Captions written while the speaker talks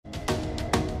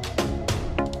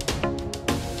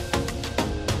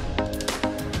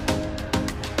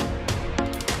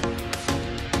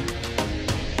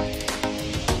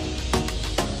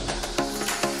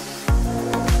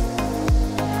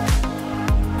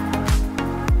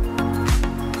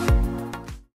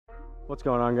What's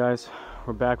going on, guys?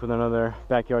 We're back with another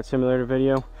backyard simulator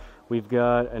video. We've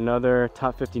got another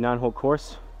top 59 hole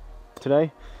course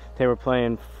today. Today we're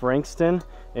playing Frankston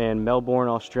in Melbourne,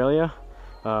 Australia.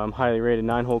 Highly rated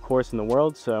 9-hole course in the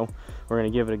world, so we're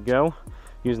going to give it a go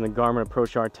using the Garmin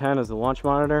Approach R10 as the launch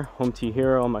monitor. Home T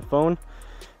Hero on my phone.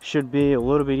 Should be a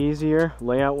little bit easier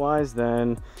layout wise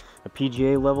than a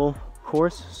PGA level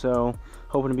course, so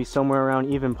hoping to be somewhere around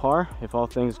even par if all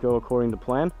things go according to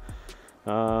plan.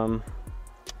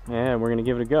 And we're gonna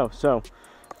give it a go. So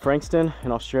Frankston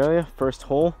in Australia, first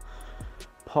hole,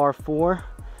 par 4.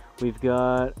 We've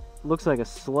got, looks like a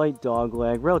slight dog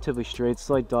leg, relatively straight,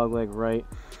 slight dog leg right.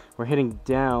 We're hitting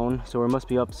down, so we must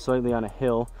be up slightly on a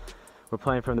hill. We're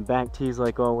playing from the back tees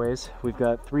like always. We've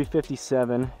got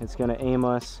 357. It's gonna aim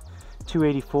us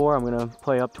 284. I'm gonna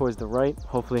play up towards the right,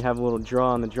 hopefully have a little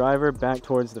draw on the driver back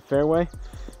towards the fairway,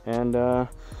 and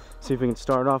see if we can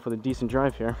start off with a decent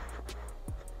drive here.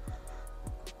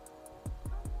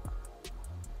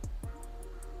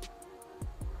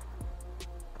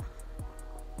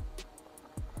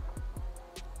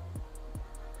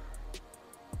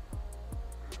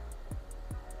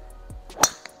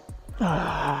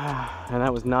 And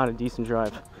that was not a decent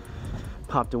drive.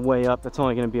 Popped it way up. That's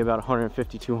only going to be about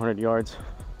 150, 200 yards.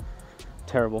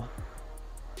 Terrible.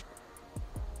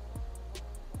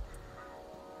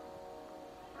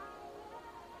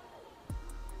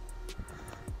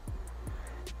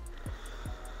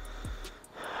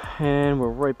 And we're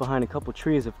right behind a couple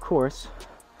trees, of course.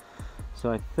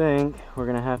 So I think we're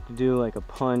going to have to do like a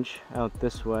punch out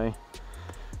this way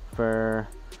for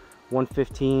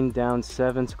 115 down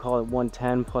 7, so call it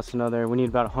 110 plus another. We need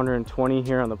about 120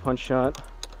 here on the punch shot.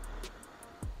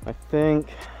 I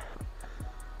think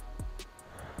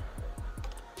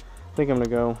I'm gonna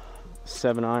go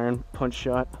 7-iron punch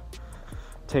shot,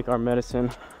 take our medicine,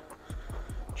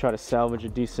 try to salvage a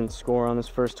decent score on this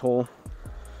first hole,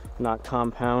 not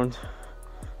compound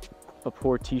a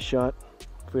poor tee shot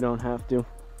if we don't have to.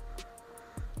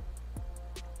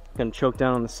 Gonna choke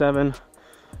down on the 7.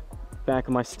 Back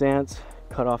of my stance,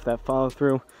 cut off that follow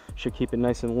through, should keep it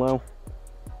nice and low.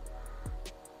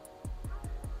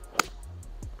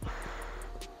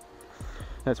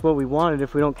 That's what we wanted.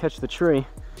 If we don't catch the tree,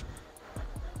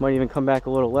 might even come back a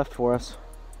little left for us.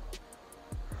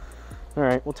 All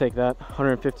right, we'll take that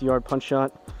 150-yard punch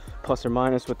shot, plus or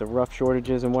minus with the rough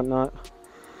shortages and whatnot.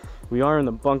 We are in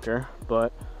the bunker,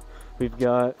 but we've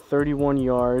got 31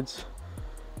 yards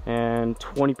and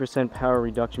 20% power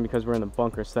reduction because we're in the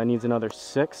bunker, so that needs another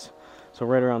 6, so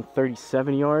right around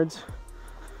 37 yards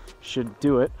should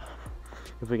do it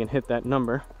if we can hit that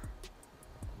number.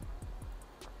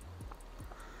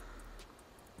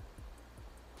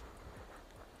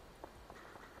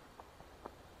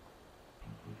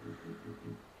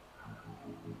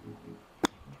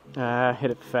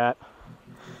 Hit it fat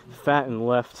and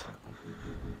left.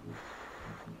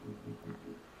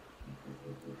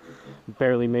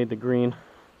 Barely made the green.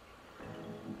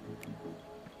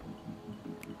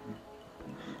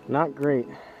 Not great.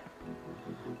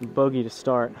 Bogey to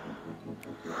start.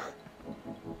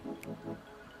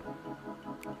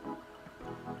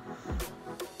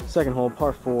 Second hole,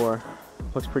 par 4.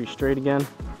 Looks pretty straight again.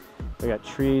 We got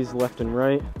trees left and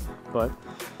right, but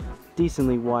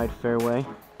decently wide fairway.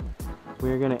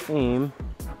 We're gonna aim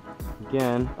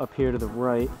again up here to the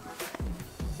right.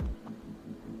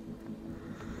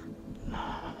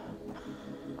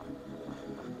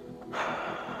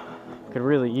 Could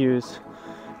really use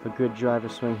a good driver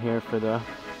swing here for the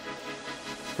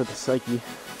psyche.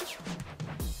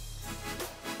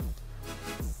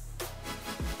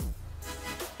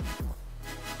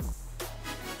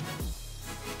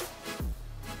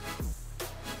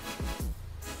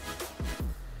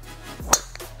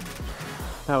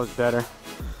 That was better.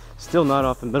 Still not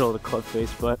off the middle of the club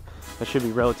face, but that should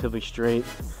be relatively straight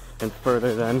and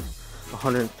further than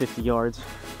 150 yards.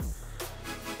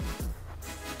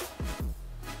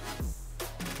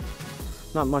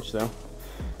 Not much though.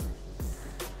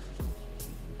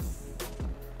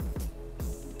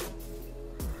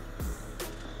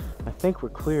 I think we're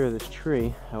clear of this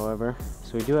tree, however,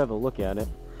 so we do have a look at it.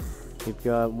 We've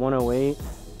got 108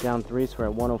 down 3, so we're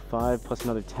at 105 plus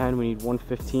another 10. We need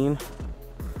 115.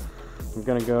 I'm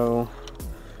gonna go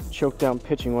choke down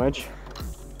pitching wedge.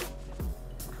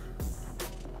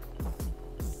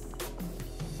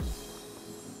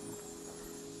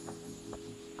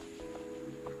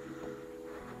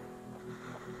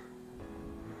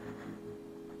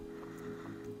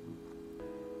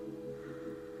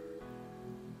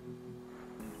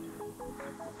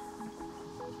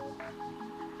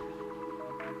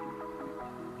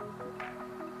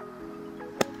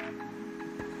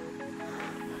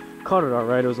 Caught it all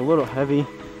right. It was a little heavy.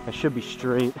 I should be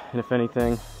straight, and if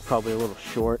anything, probably a little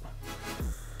short.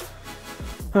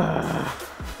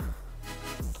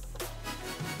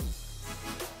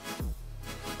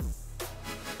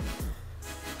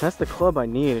 That's the club I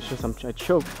need. It's just I'm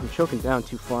choking down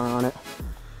too far on it.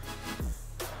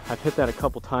 I've hit that a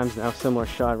couple times now, similar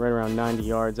shot right around 90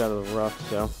 yards out of the rough,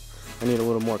 so I need a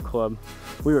little more club.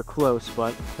 We were close,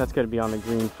 but that's got to be on the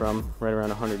green from right around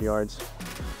 100 yards,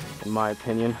 in my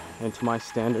opinion, and to my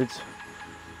standards.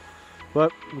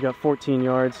 But we got 14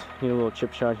 yards. Need a little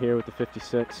chip shot here with the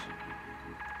 56.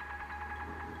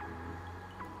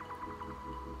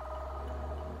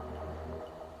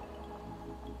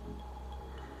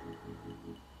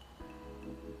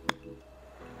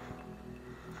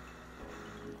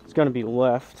 It's going to be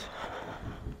left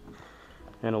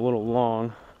and a little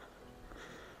long,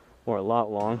 or a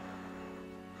lot long.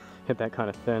 Hit that kind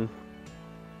of thin.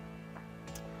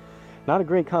 Not a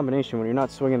great combination when you're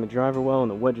not swinging the driver well and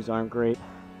the wedges aren't great.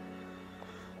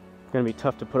 Going to be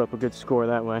tough to put up a good score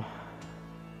that way.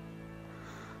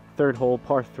 Third hole,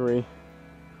 par 3.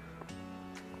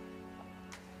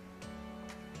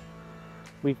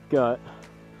 We've got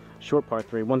short par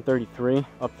 3, 133,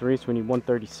 up 3, so we need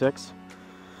 136.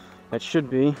 That should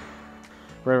be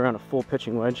right around a full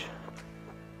pitching wedge.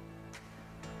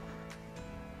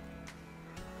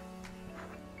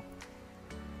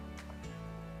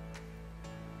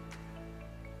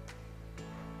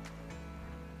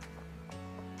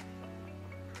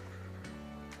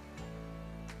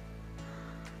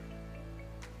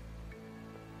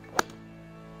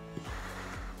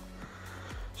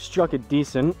 Struck it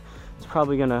decent. It's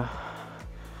probably gonna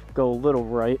go a little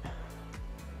right.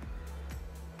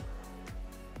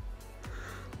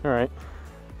 All right,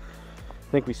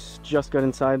 I think we just got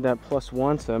inside that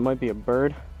 +1, so it might be a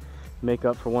bird. Make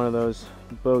up for one of those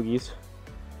bogeys.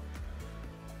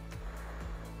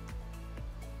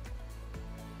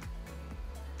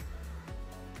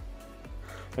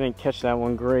 I didn't catch that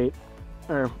one great,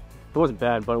 or it wasn't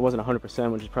bad, but it wasn't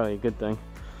 100%, which is probably a good thing.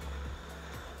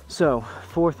 So,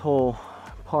 fourth hole,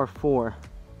 par 4.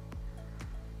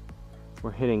 We're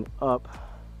hitting up.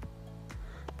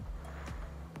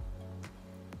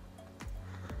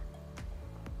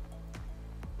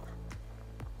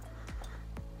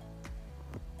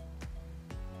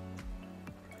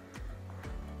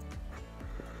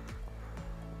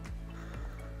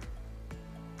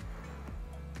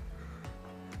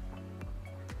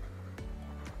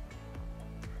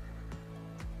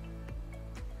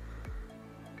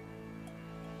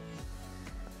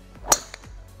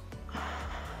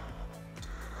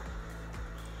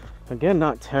 Again,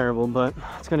 not terrible, but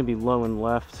it's going to be low and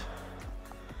left.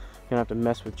 Gonna have to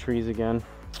mess with trees again.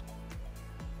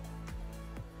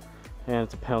 And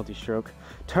it's a penalty stroke.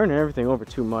 Turning everything over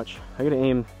too much. I gotta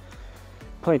aim,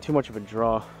 playing too much of a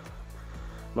draw.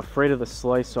 I'm afraid of the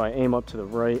slice, so I aim up to the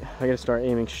right. I gotta start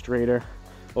aiming straighter.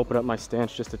 Open up my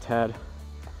stance just a tad.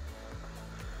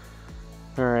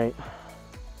 Alright.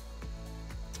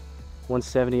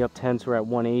 170 up 10, so we're at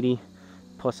 180.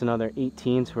 Plus another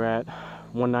 18, so we're at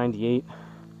 198.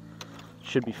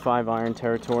 Should be 5 iron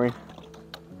territory.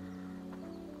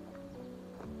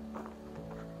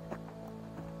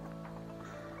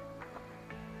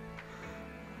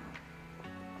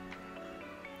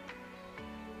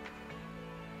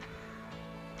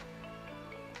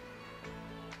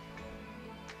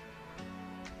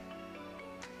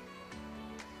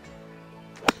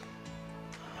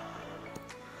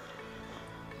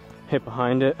 Hit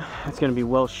behind it. It's going to be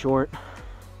well short.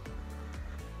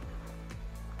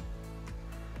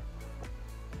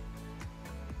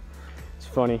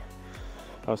 Funny,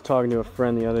 I was talking to a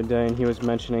friend the other day and he was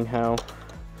mentioning how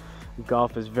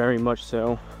golf is very much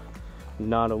so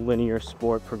not a linear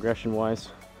sport progression wise.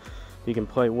 You can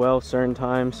play well certain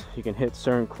times, you can hit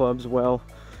certain clubs well,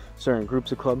 certain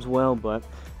groups of clubs well, but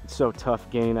it's so tough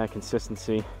gaining that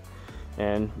consistency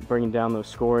and bringing down those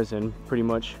scores and pretty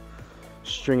much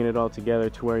stringing it all together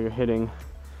to where you're hitting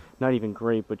not even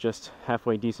great, but just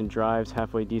halfway decent drives,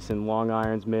 halfway decent long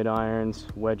irons, mid irons,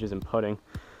 wedges, and putting.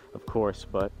 Of course,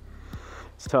 but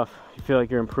it's tough. You feel like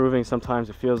you're improving. Sometimes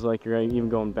it feels like you're even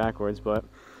going backwards, but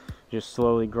just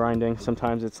slowly grinding.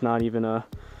 Sometimes it's not even a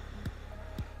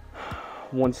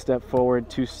 1 step forward,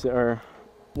 or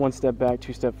 1 step back,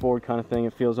 2 step forward kind of thing.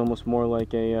 It feels almost more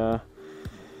like a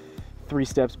 3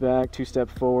 steps back, 2 step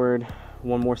forward,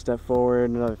 1 more step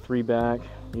forward, another 3 back.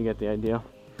 You get the idea.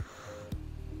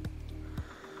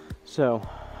 So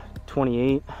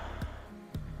 28.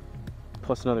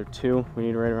 Plus another 2, we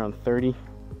need right around 30.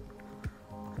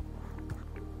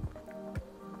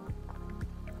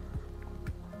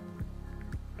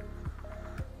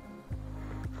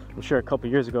 I'm sure a couple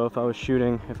years ago, if I was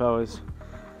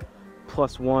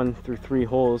 +1 through 3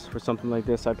 holes for something like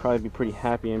this, I'd probably be pretty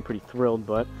happy and pretty thrilled.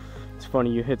 But it's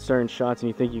funny, you hit certain shots and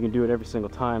you think you can do it every single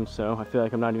time, so I feel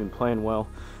like I'm not even playing well.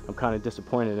 I'm kind of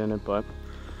disappointed in it, but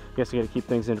I guess I got to keep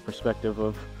things into perspective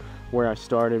of where I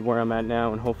started, where I'm at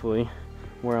now, and hopefully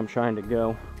where I'm trying to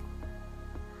go.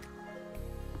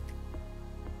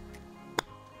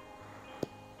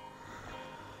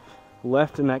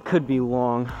 Left, and that could be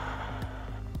long.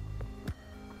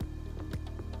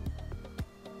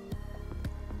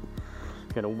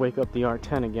 Gotta wake up the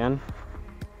R10 again.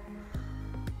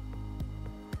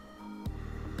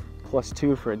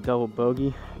 +2 for a double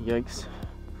bogey. Yikes.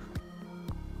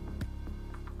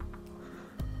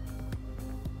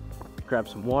 Grab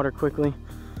some water quickly.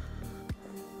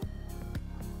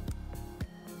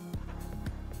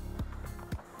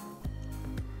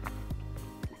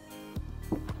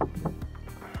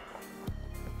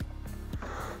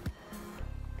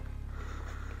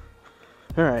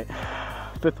 All right,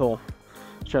 5th hole.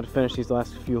 Let's try to finish these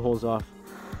last few holes off.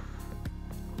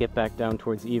 Get back down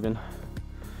towards even.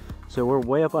 So we're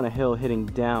way up on a hill hitting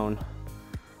down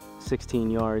 16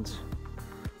 yards.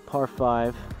 Par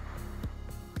 5.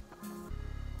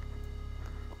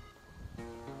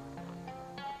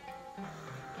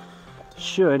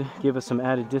 Should give us some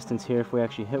added distance here if we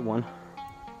actually hit one.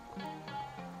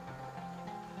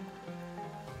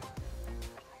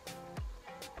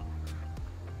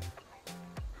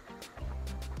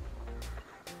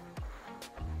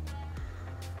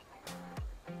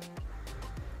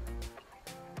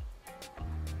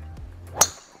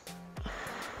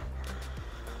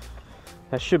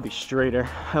 That should be straighter.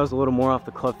 That was a little more off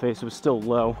the club face. It was still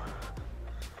low.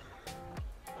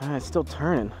 It's still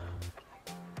turning.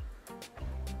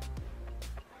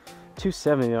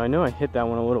 270 though. I know I hit that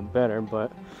one a little better,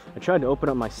 but I tried to open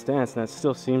up my stance and that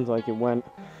still seems like it went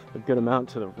a good amount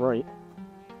to the right,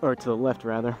 or to the left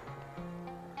rather.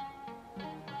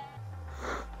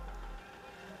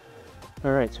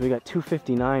 All right, so we got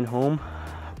 259 home,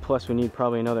 plus we need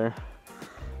probably another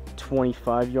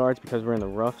 25 yards because we're in the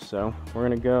rough. So we're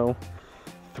gonna go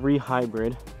 3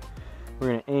 hybrid. We're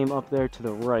gonna aim up there to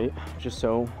the right, just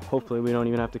so hopefully we don't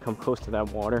even have to come close to that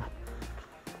water.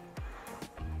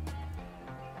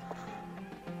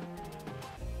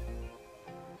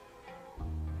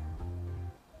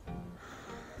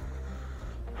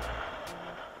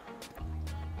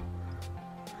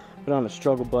 Been on a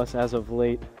struggle bus as of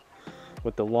late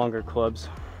with the longer clubs,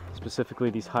 specifically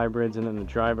these hybrids and then the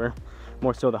driver.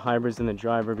 More so the hybrids than the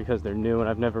driver because they're new and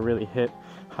I've never really hit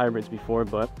hybrids before,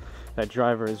 but that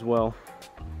driver as well.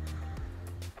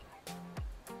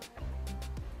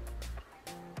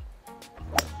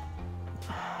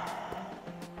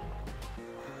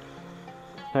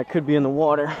 That could be in the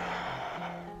water.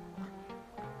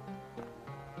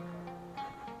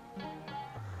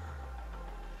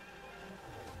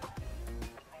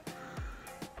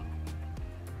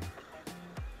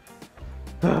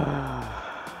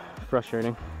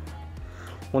 Frustrating.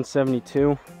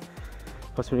 172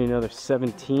 plus we need another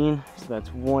 17, so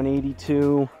that's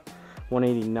 182,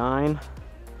 189.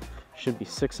 Should be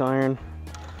 6 iron.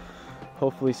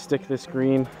 Hopefully stick this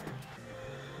green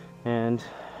and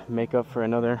make up for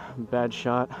another bad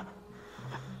shot.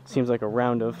 Seems like a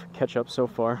round of catch up so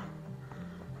far.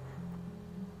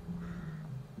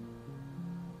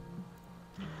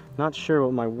 Not sure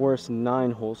what my worst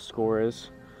 9-hole score is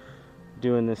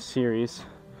doing this series,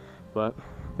 but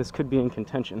this could be in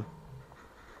contention.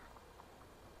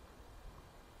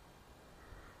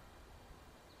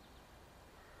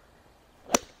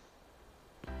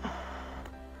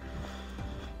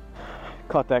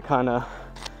 Caught that kind of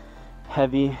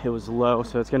heavy. It was low,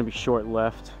 so it's going to be short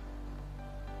left.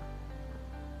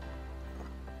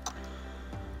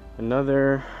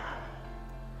 Another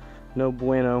no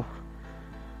bueno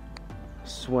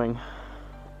swing.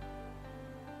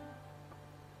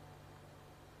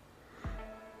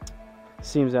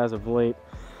 Seems as of late,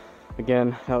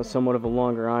 again, that was somewhat of a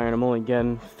longer iron. I'm only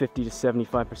getting 50 to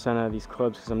 75% out of these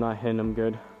clubs because I'm not hitting them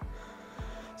good.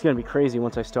 It's gonna be crazy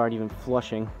once I start even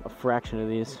flushing a fraction of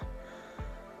these.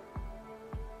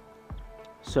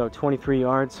 So 23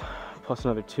 yards plus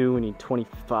another 2, we need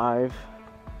 25.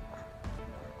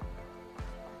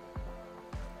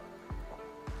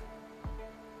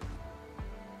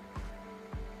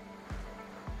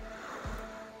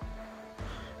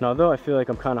 And although I feel like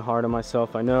I'm kind of hard on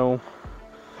myself, I know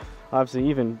obviously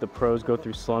even the pros go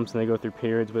through slumps and they go through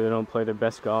periods where they don't play their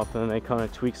best golf and then they kind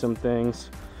of tweak some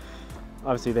things.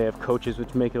 Obviously they have coaches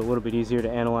which make it a little bit easier to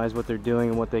analyze what they're doing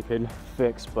and what they could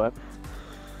fix, but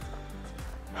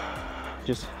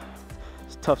just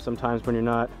it's tough sometimes when you're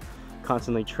not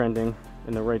constantly trending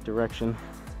in the right direction.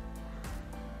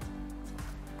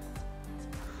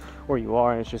 Or you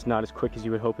are, and it's just not as quick as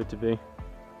you would hope it to be.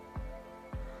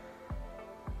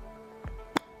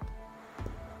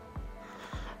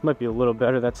 Might be a little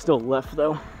better. That's still left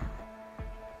though.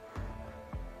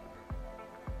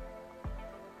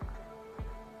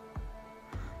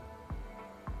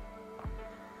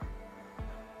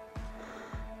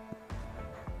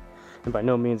 And by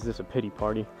no means is this a pity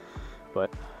party,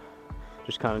 but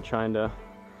just kind of trying to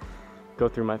go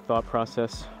through my thought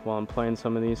process while I'm playing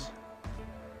some of these.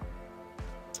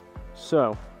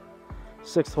 So,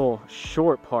 6th hole,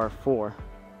 short par 4,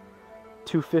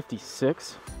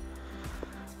 256.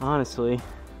 Honestly,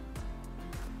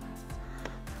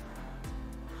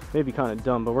 maybe kind of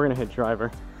dumb, but we're gonna hit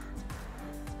driver.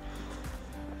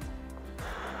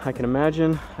 I can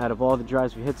imagine out of all the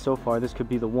drives we hit so far, this could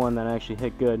be the one that I actually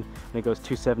hit good, and it goes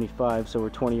 275, so we're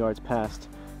 20 yards past.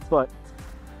 But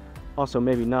also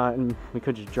maybe not, and we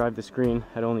could just drive the screen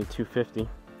at only 250.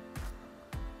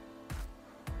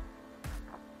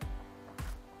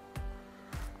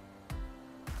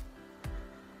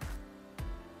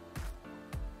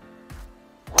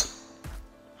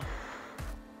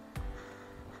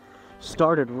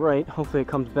 Started right, hopefully it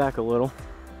comes back a little.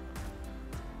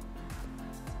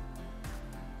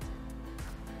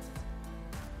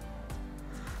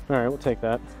 Alright, we'll take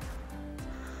that.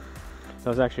 That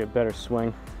was actually a better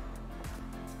swing.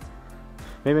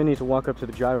 Maybe I need to walk up to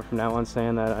the driver from now on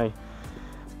saying that I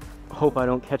hope I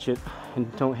don't catch it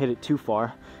and don't hit it too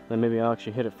far. Then maybe I'll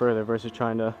actually hit it further versus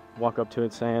trying to walk up to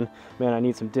it saying, man, I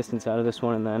need some distance out of this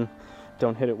one, and then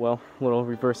don't hit it well. A little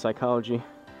reverse psychology.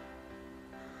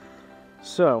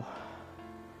 So,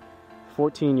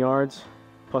 14 yards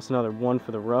plus another 1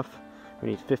 for the rough. We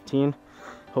need 15.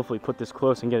 Hopefully put this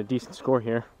close and get a decent score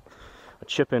here. A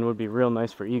chip in would be real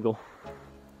nice for eagle.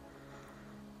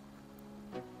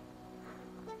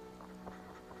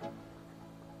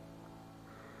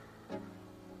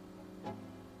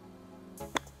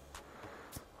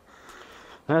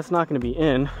 That's not going to be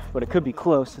in, but it could be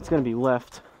close. It's going to be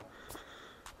left.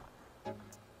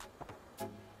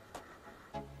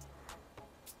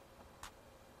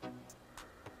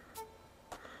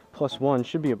 +1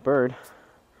 should be a bird.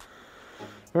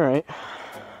 All right.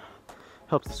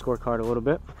 Helps the scorecard a little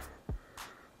bit.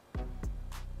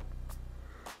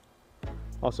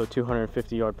 Also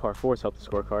 250 yard par 4s help the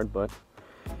scorecard, but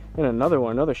and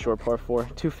another short par 4,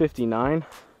 259,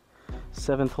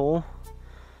 7th hole.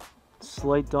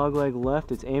 Slight dogleg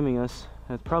left, it's aiming us.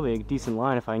 That's probably a decent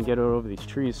line if I can get it over these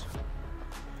trees.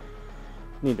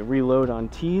 Need to reload on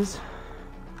tees.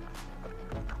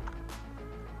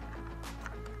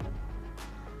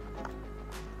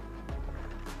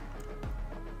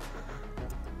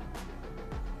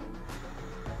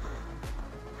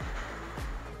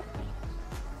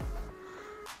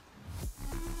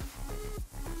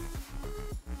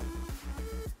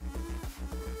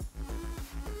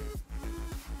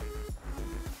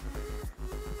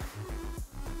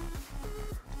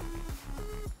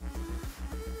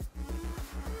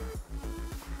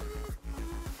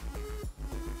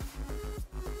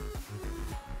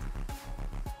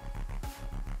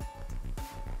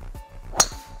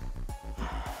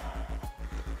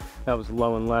 That was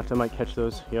low and left. I might catch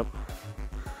those. Yep.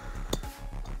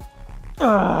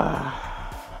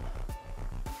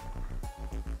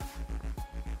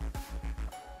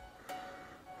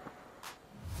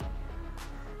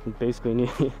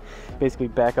 Basically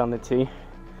back on the tee,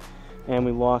 and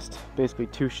we lost basically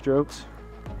 2 strokes.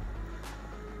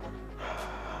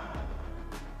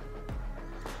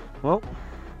 Well,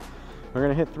 we're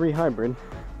gonna hit 3 hybrid.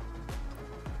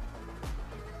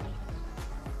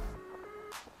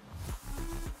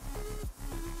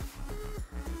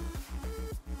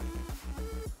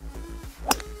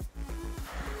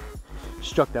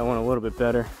 Struck that one a little bit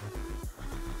better.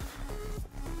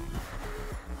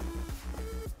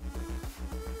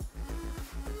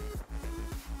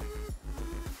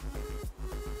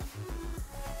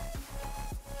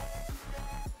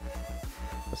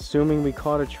 Assuming we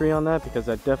caught a tree on that, because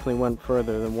that definitely went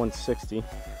further than 160.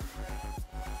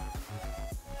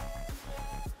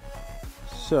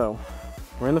 So,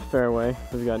 we're in the fairway.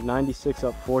 We've got 96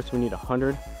 up 4, so we need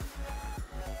 100.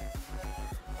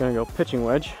 Gonna go pitching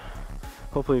wedge.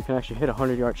 Hopefully we can actually hit a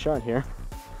 100-yard shot here.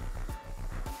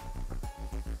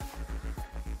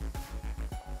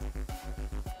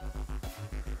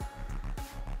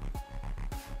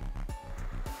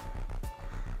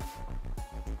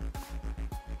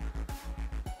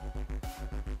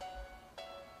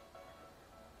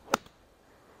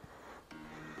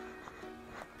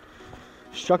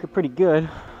 Struck it pretty good.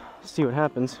 See what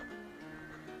happens.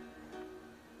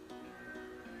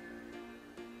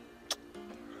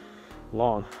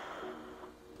 long.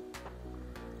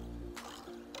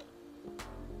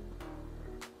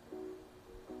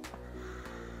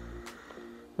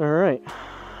 All right,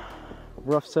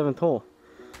 rough 7th hole.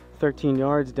 13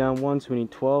 yards, down 1, so we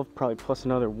need 12, probably plus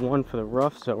another 1 for the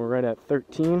rough, so we're right at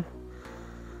 13.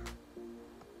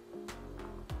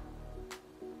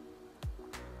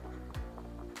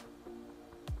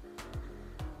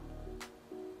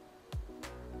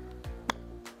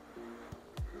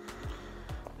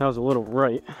 That was a little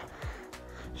right,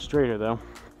 straighter though.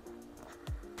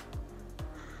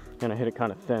 And I hit it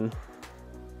kind of thin.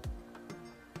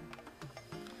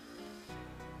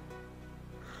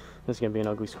 This is gonna be an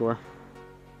ugly score.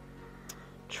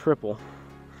 Triple.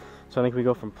 So I think we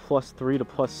go from +3 to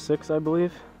 +6, I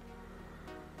believe.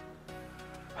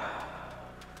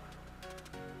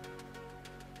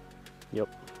 Yep.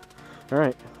 All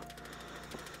right.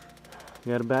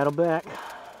 We got to battle back.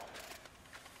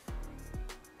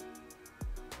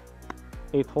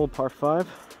 8th hole, par 5.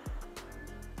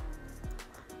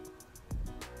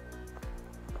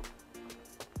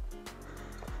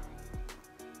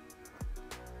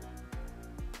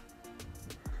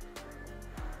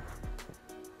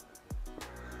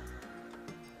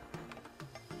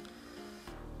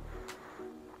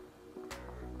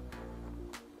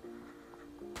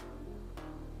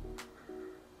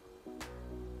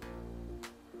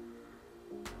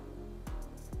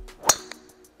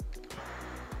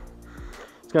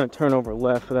 It's gonna turn over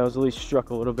left, but that was at least struck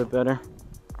a little bit better.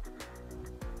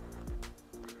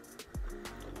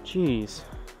 Jeez.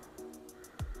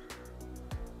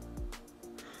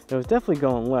 It was definitely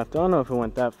going left. I don't know if it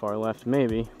went that far left,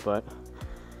 maybe, but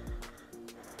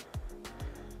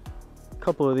a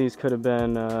couple of these could have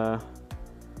been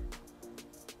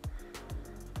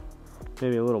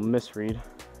maybe a little misread.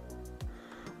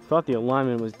 Thought the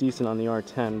alignment was decent on the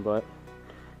R10, but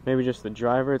maybe just the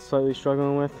driver it's slightly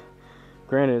struggling with.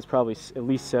 Granted, it's probably at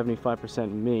least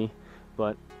 75% me,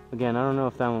 but again, I don't know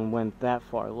if that one went that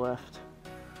far left.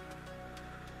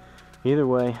 Either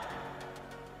way,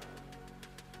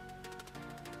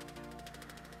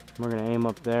 we're gonna aim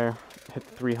up there, hit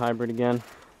the 3 hybrid again.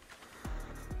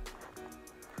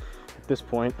 At this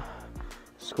point,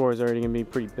 the score is already gonna be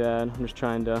pretty bad. I'm just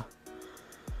trying to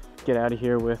get out of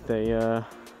here with a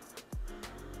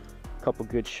couple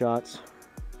good shots.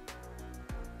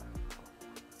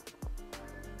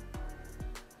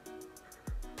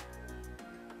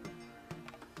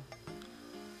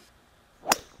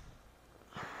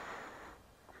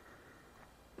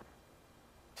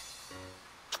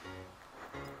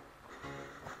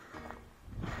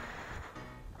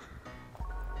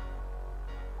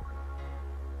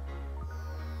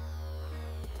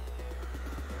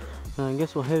 I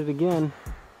guess we'll hit it again.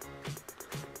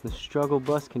 The struggle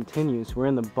bus continues. We're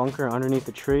in the bunker underneath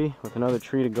the tree with another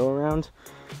tree to go around.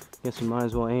 Guess we might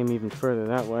as well aim even further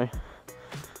that way.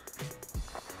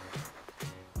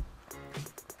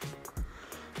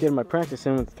 Getting my practice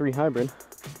in with the 3 hybrid,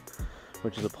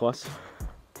 which is a plus.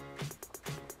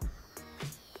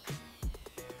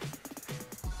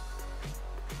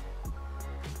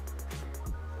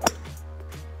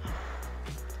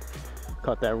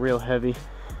 Caught that real heavy.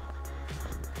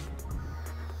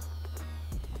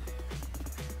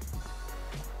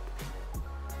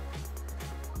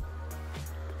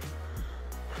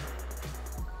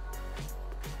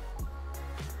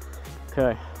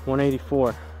 Okay,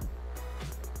 184.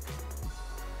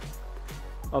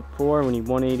 Up 4, we need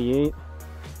 188.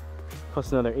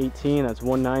 Plus another 18, that's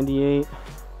 198.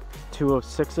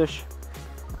 206-ish.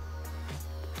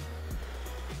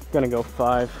 Gonna go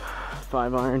 5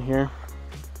 iron here.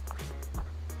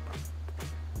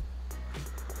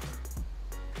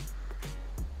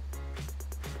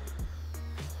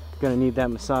 Gonna need that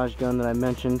massage gun that I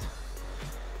mentioned.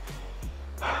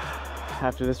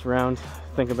 After this round,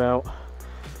 think about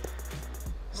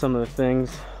some of the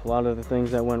things, a lot of the things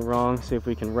that went wrong, see if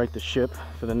we can right the ship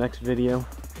for the next video.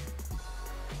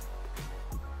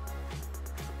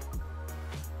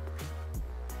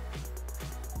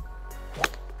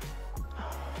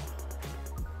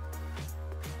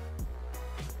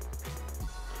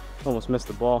 Almost missed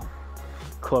the ball.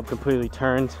 Club completely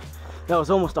turned. That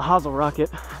was almost a Hosel rocket.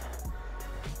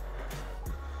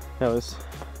 That was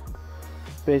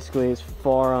basically as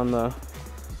far on the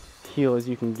heel as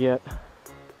you can get.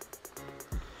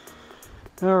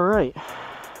 Alright,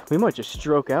 we might just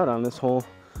stroke out on this hole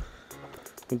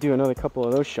and do another couple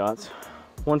of those shots.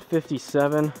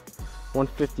 157,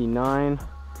 159,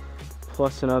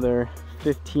 plus another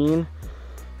 15.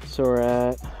 So we're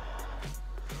at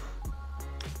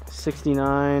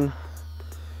 69,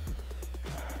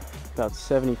 about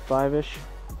 75-ish.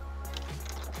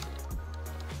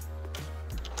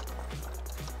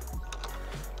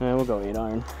 And we'll go 8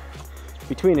 iron.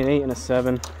 Between an 8 and a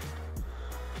 7.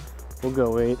 We'll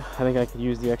go 8. I think I could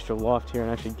use the extra loft here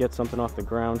and actually get something off the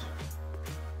ground.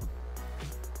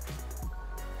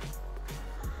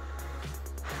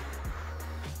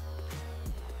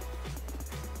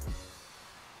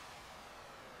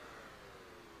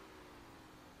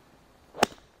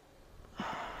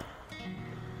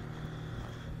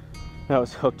 That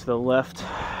was hooked to the left.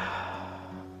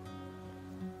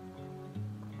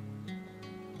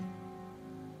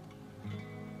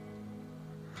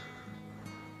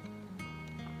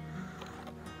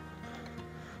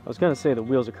 I was gonna say the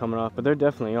wheels are coming off, but they're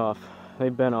definitely off.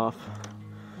 They've been off.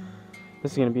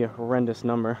 This is gonna be a horrendous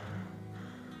number.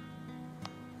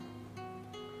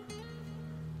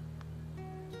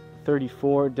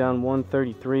 $34 down 1,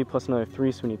 33 plus another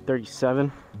 3, so we need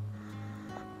 37.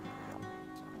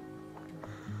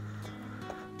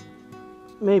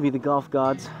 Maybe the golf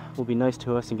gods will be nice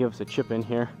to us and give us a chip in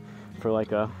here for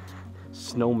like a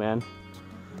snowman.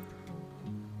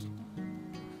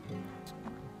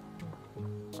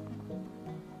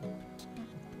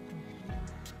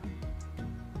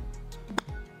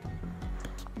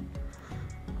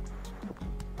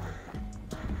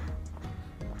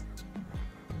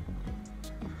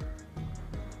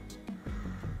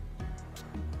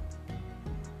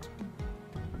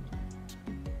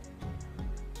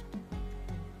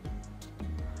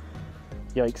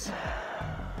 Yikes.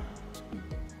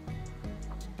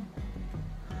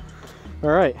 All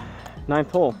right,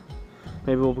 9th hole.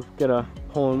 Maybe we'll get a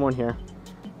hole in one here.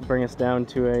 Bring us down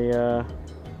to a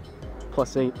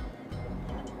 +8.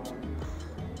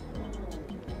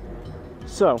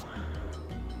 So,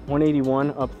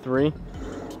 181 up 3.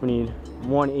 We need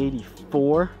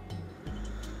 184.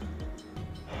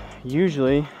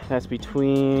 Usually, that's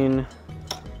between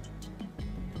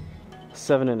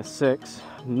 7 and a 6.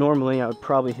 Normally I would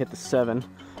probably hit the 7,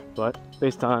 but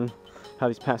based on how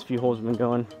these past few holes have been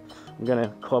going, I'm gonna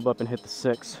club up and hit the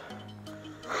 6.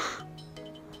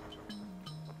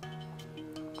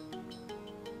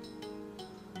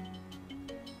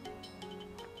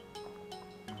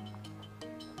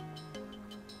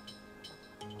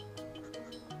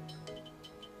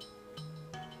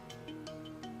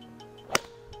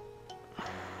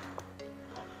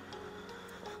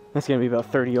 That's gonna be about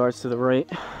 30 yards to the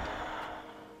right.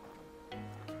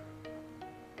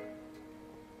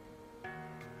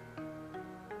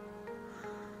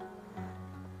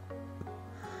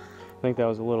 I think that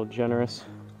was a little generous.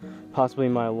 Possibly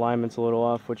my alignment's a little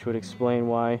off, which would explain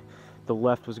why the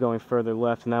left was going further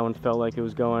left and that one felt like it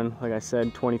was going, like I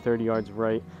said, 20-30 yards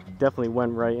right. Definitely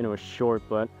went right and it was short,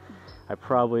 but I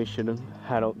probably should have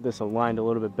had this aligned a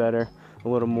little bit better, a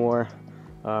little more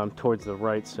towards the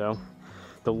right, so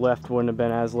the left wouldn't have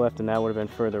been as left and that would have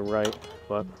been further right,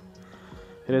 but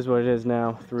it is what it is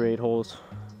now through 8 holes.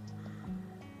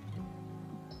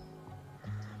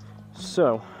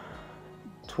 So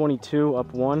 22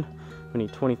 up 1, we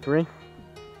need 23.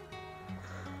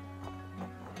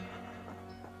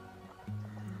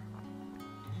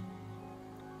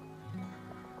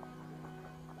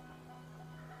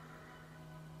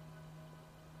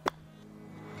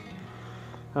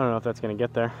 I don't know if that's going to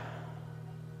get there.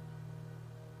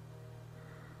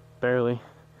 Barely.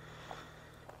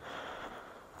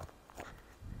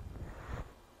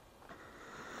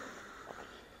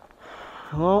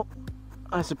 Well,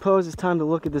 I suppose it's time to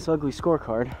look at this ugly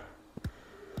scorecard.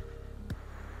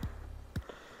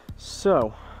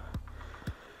 So,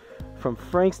 from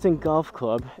Frankston Golf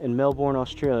Club in Melbourne,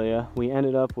 Australia, we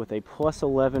ended up with a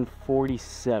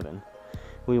 +1147.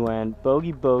 We went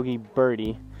bogey, bogey,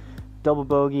 birdie, double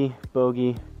bogey,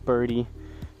 bogey, birdie,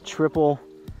 triple,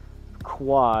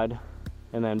 quad,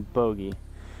 and then bogey.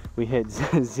 We hit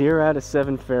 0 out of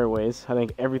 7 fairways. I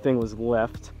think everything was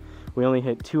left. We only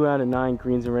hit 2 out of 9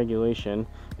 greens in regulation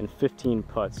and 15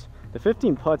 putts. The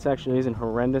 15 putts actually isn't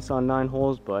horrendous on 9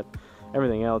 holes, but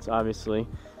everything else, obviously,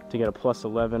 to get a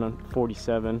 +11 on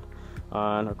 47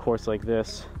 on a course like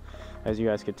this, as you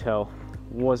guys could tell,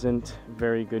 wasn't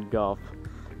very good golf.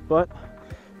 But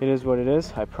it is what it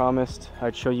is. I promised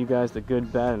I'd show you guys the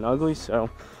good, bad, and ugly, so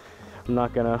I'm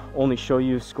not gonna only show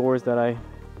you scores that I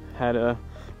had a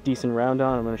decent round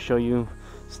on. I'm gonna show you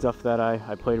stuff that I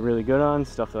played really good on,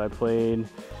 stuff that I played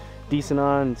decent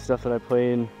on, and stuff that I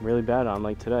played really bad on,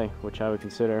 like today, which I would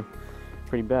consider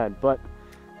pretty bad. But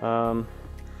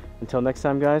until next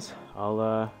time, guys,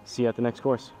 I'll see you at the next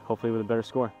course, hopefully with a better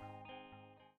score.